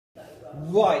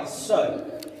Right,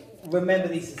 so remember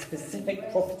these are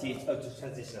specific properties of the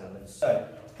transition elements. So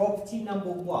property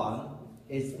number 1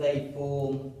 is they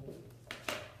form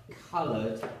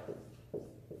coloured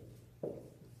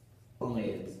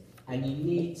ions, and you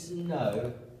need to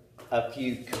know a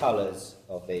few colours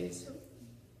of these.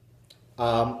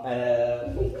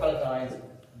 Coloured ions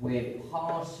with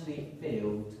partially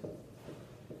filled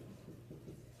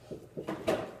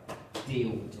d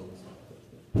orbitals.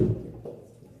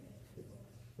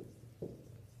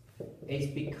 It's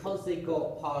because they've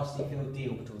got partially filled d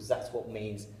orbitals, that's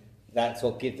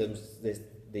what gives them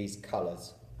these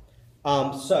colours.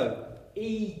 So,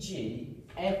 e.g.,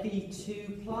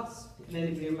 Fe2 plus, can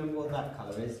anybody remember what that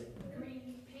colour is?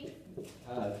 Green, pink.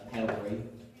 Pale green.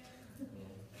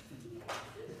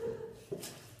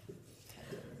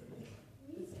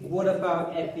 What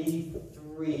about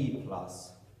Fe3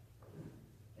 plus?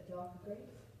 A darker green.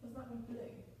 Was that one blue?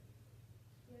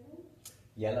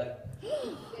 Yellow.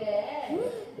 Yeah.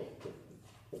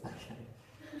 Okay.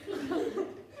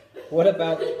 What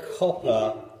about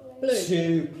copper Blue.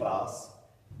 2 plus?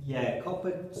 Yeah,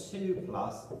 copper 2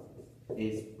 plus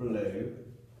is blue.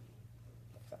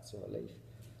 That's a relief.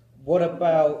 What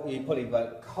about, you probably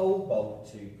got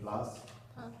cobalt 2 plus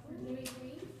Bluey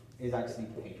green. is actually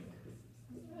pink.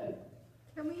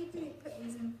 Can we put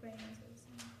these in frames or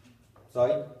something?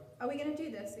 Sorry? Are we going to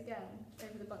do this again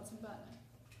over the Bunsen burner?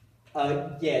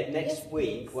 Yeah, next Yes,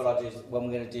 week, please. what I'll do is, when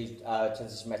we're going to do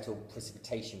transition metal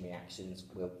precipitation reactions,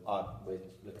 we'll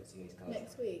look at some of these colours.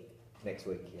 Next week. Next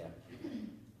week, yeah.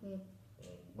 Hmm.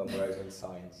 When we're over in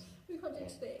science. We can't do it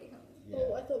today, can we?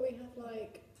 Oh, I thought we had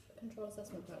like control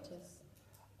assessment practice.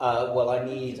 Well, I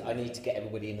need to get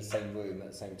everybody in the same room at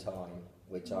the same time,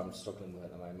 which I'm struggling with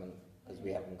at the moment, because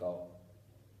we haven't got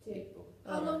people.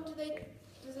 How long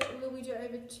will we do it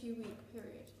over a 2-week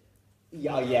period?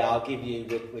 Yeah, I'll give you,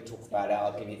 we'll talk about it,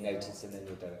 I'll give you notice and then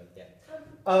you'll do it, yeah.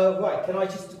 Right, can I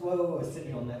just, whoa,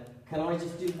 sitting on there, can I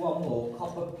just do one more?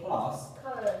 Copper plus,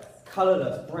 Colours.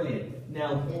 colourless, brilliant.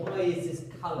 Now, why is this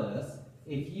colourless?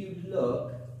 If you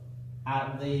look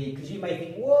at because you may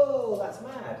think, whoa, that's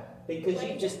mad, because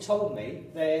you just told me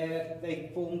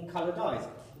they form coloured dyes.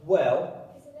 Well,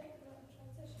 Is it a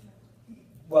transition metal?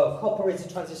 well, copper is a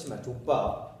transition metal,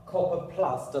 but copper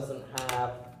plus doesn't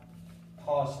have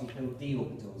partially filled d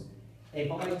orbitals.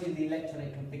 If I do the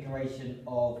electronic configuration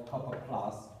of copper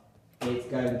plus, it's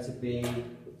going to be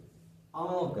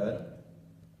argon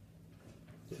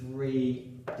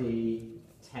 3d10,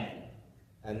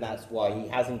 and that's why he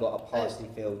hasn't got a partially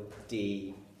filled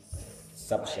d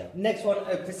subshell. Next one,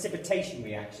 precipitation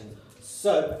reactions.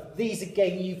 So these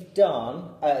again you've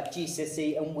done at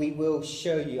GCSE, and we will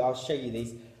show you. I'll show you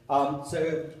these.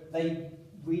 So they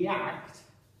react.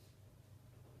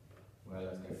 Well,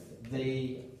 let's go.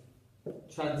 The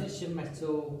transition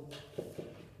metal.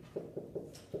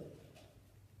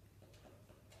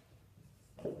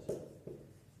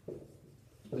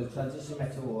 The transition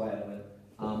metal or element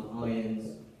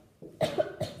ions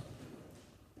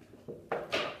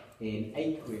in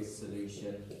aqueous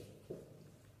solution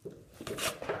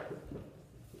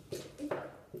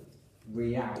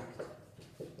react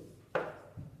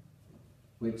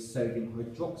with sodium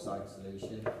hydroxide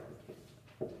solution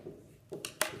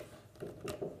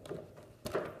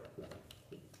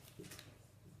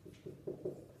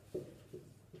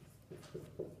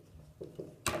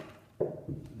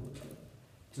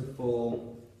to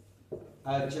form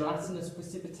gelatinous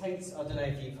precipitates. I don't know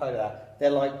if you've heard of that. They're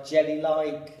like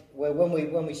jelly-like. Well,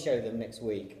 when we show them next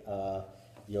week,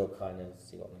 you'll kind of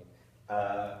see what I mean.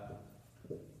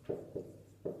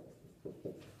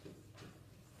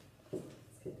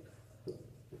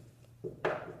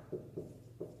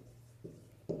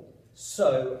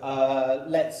 So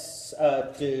let's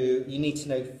do. You need to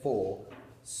know 4.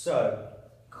 So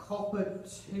copper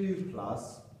 2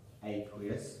 plus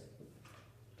aqueous.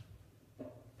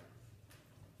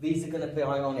 These are going to be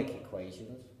ionic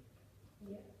equations.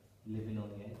 Yeah. Living on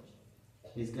the edge.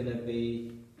 Is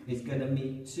going to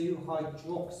meet 2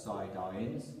 hydroxide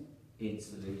ions in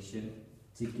solution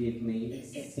to give me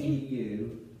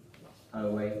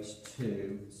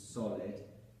CuOH2 solid.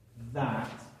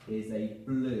 That is a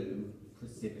blue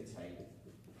precipitate.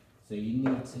 So you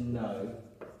need to know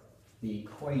the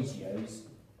equations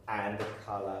and the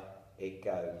colour it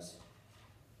goes.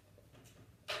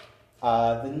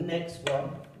 The next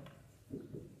one,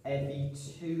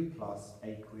 Fe2 plus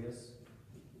aqueous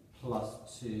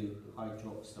plus 2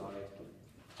 hydroxide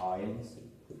ions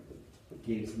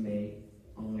gives me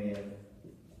iron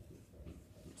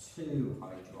 2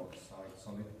 hydroxide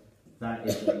solid. That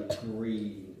is a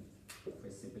green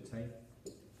precipitate.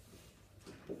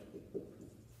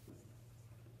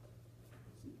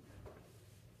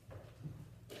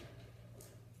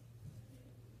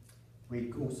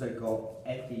 We've also got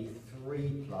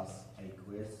Fe3 plus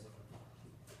aqueous.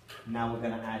 Now we're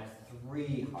going to add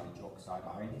 3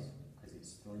 hydroxide ions, because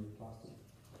it's 3 plus.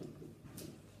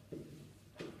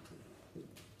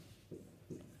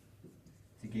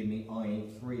 To give me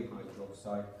iron 3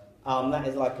 hydroxide. That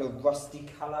is like a rusty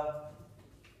colour.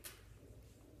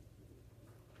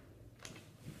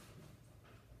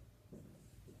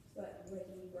 It's like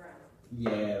reddy brown.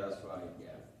 Yeah, that's right, yeah.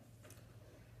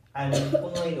 And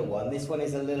the final one, this one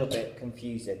is a little bit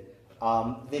confusing.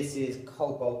 This is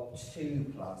cobalt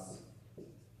 2 plus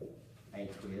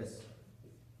aqueous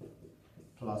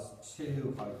plus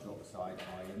 2 hydroxide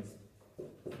ions.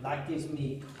 That gives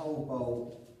me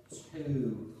cobalt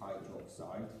 2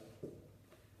 hydroxide.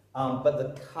 But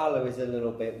the colour is a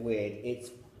little bit weird. It's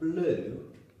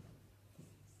blue.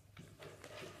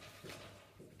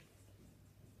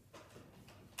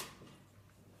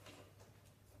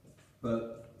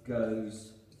 But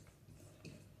goes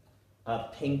a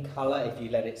pink colour if you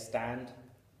let it stand.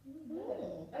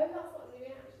 Oh, that's what the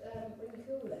reaction really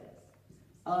cool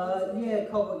is. Yeah,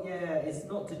 cobalt, yeah, it's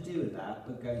not to do with that,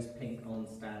 but goes pink on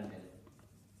standing.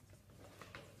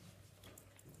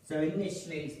 So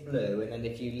initially it's blue, and then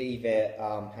if you leave it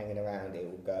hanging around, it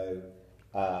will go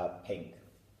pink.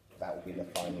 That will be the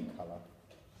final colour.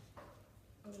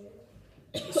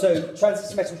 So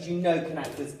transition metals, you know, can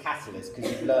act as catalysts because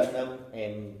you've learned them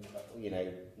in,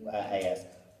 AS.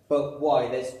 But why?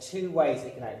 There's 2 ways they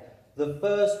can act. The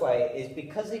first way is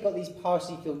because they've got these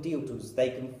partially filled d orbitals, they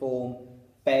can form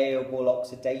variable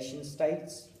oxidation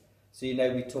states. So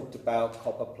we talked about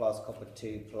copper plus, copper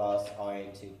 2 plus,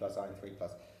 iron 2 plus, iron 3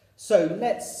 plus. So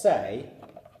let's say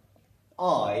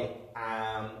I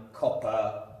am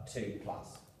copper 2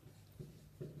 plus.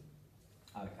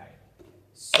 Okay.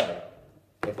 So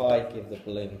if I give the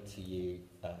balloon to you,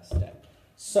 Steph.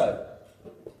 So,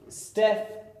 Steph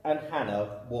and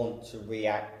Hannah want to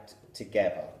react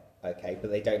together, okay, but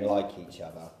they don't like each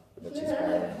other, which is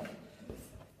fair enough.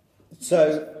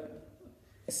 So,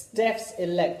 Steph's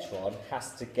electron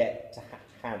has to get to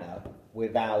Hannah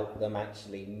without them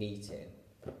actually meeting.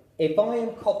 If I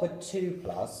am copper 2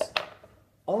 plus,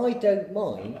 I don't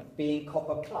mind being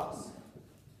copper plus.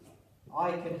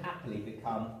 I can happily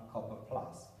become copper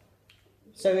plus.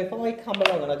 So if I come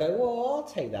along and I go, well, I'll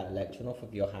take that electron off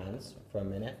of your hands for a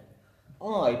minute,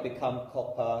 I become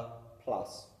copper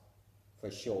plus for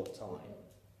a short time.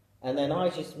 And then I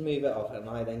just move it off and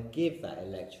I then give that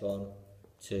electron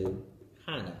to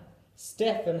Hannah.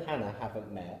 Steph and Hannah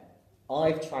haven't met.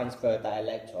 I've transferred that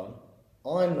electron.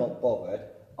 I'm not bothered.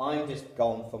 I'm just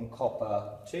gone from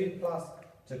copper 2 plus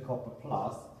to copper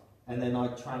plus, and then I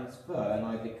transfer and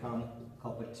I become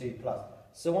copper 2 plus.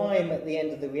 So I am at the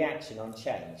end of the reaction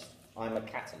unchanged. I'm a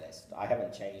catalyst. I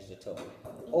haven't changed at all.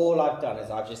 All I've done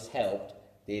is I've just helped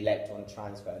the electron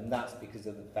transfer, and that's because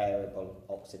of the variable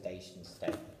oxidation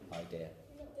state idea.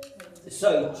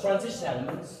 So, transition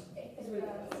elements.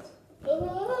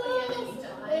 Oh,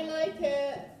 I like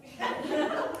it.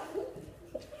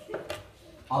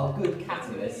 Are good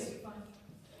catalysts.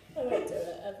 I won't do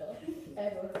it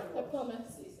ever. I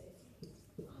promise.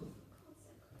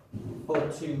 For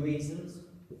 2 reasons.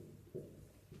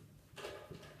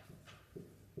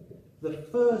 The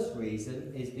first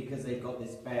reason is because they've got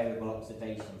this variable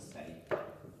oxidation state.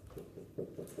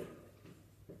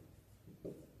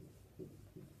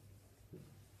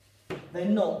 They're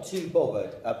not too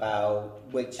bothered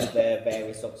about which of their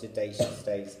various oxidation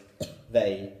states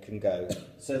they can go.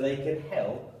 So they can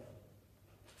help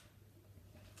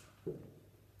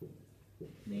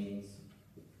means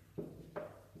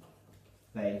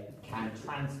they can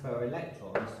transfer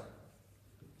electrons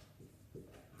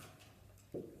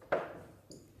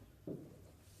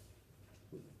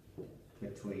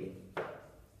between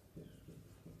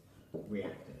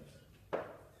reactors.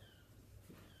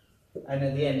 And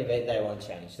at the end of it, they won't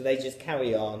change. So they just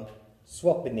carry on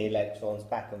swapping the electrons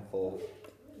back and forth.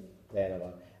 There they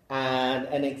are. And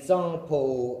an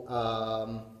example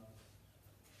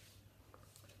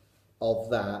of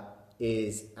that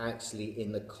is actually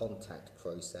in the contact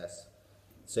process.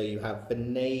 So you have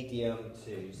vanadium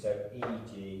 2, so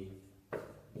e.g.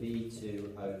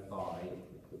 V2O5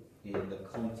 in the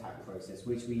contact process,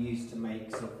 which we use to make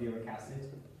sulfuric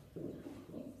acid,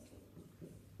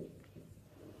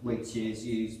 which is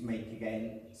used to make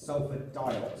again sulfur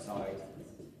dioxide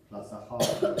plus a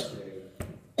harbor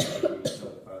 2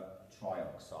 sulfur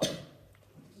trioxide.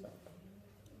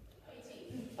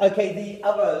 Okay, the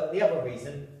other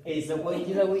reason is that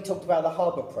we talked about the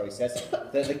Haber process,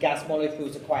 that the gas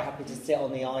molecules are quite happy to sit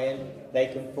on the iron. They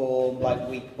can form like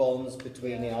weak bonds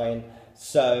between the iron.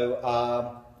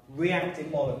 So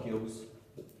reacting molecules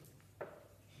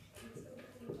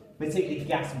Particularly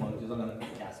gas molecules. I'm going to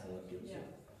put gas molecules. Yeah.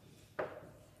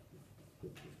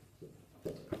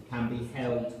 Can be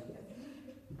held.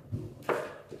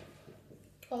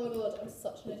 Oh my god, I'm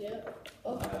such an idiot.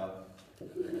 Oh.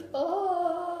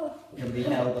 Can be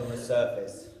held on the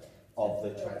surface of the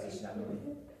transition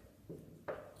element.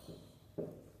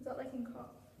 Is that like in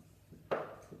cop?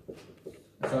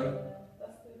 Sorry?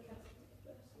 That's the cast.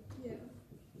 Yeah.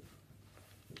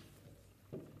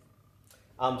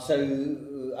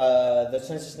 The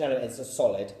transition element is a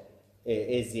solid. It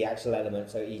is the actual element,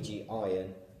 so e.g.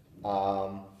 iron.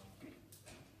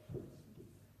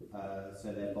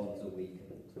 So their bonds are weakened.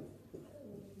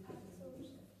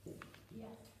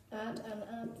 Add an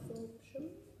absorption.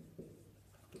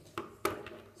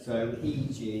 So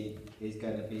Eg is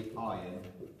going to be iron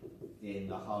in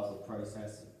the Hazel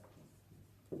process,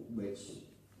 which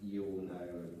you all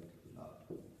know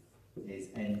is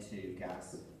N2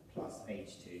 gas plus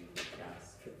H2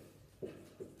 gas,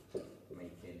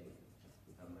 making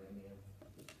ammonia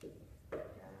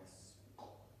gas.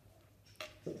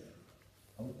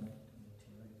 Oh, no,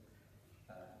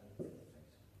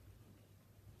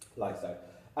 like so.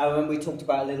 And we talked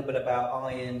about a little bit about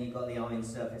iron. You've got the iron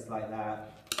surface like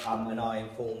that. And iron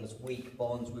forms weak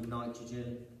bonds with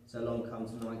nitrogen. So along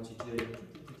comes nitrogen.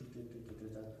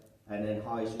 And then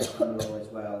hydrogen as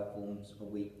well forms a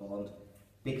weak bond.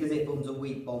 Because it forms a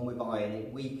weak bond with iron,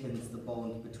 it weakens the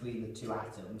bond between the two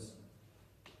atoms.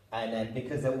 And then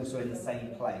because they're also in the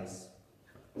same place.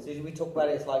 So did we talk about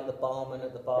it? It's like the barman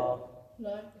at the bar.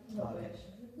 No. Okay.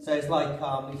 So it's like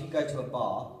if you go to a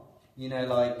bar, you know,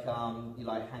 like you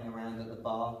like hang around at the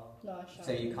bar. No, I shan't.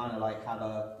 So you kind of like have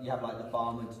like the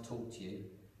barman to talk to you,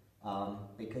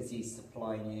 because he's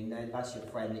supplying you. No, that's your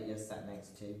friend that you're sat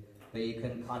next to, but you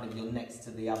can you're next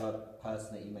to the other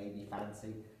person that you maybe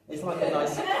fancy. It's like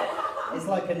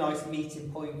a nice meeting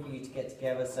point for you to get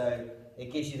together. So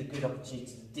it gives you the good opportunity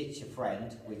to ditch your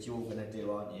friend, which you're all going to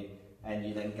do, aren't you? And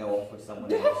you then go off with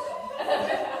someone else.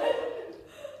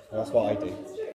 That's what I do.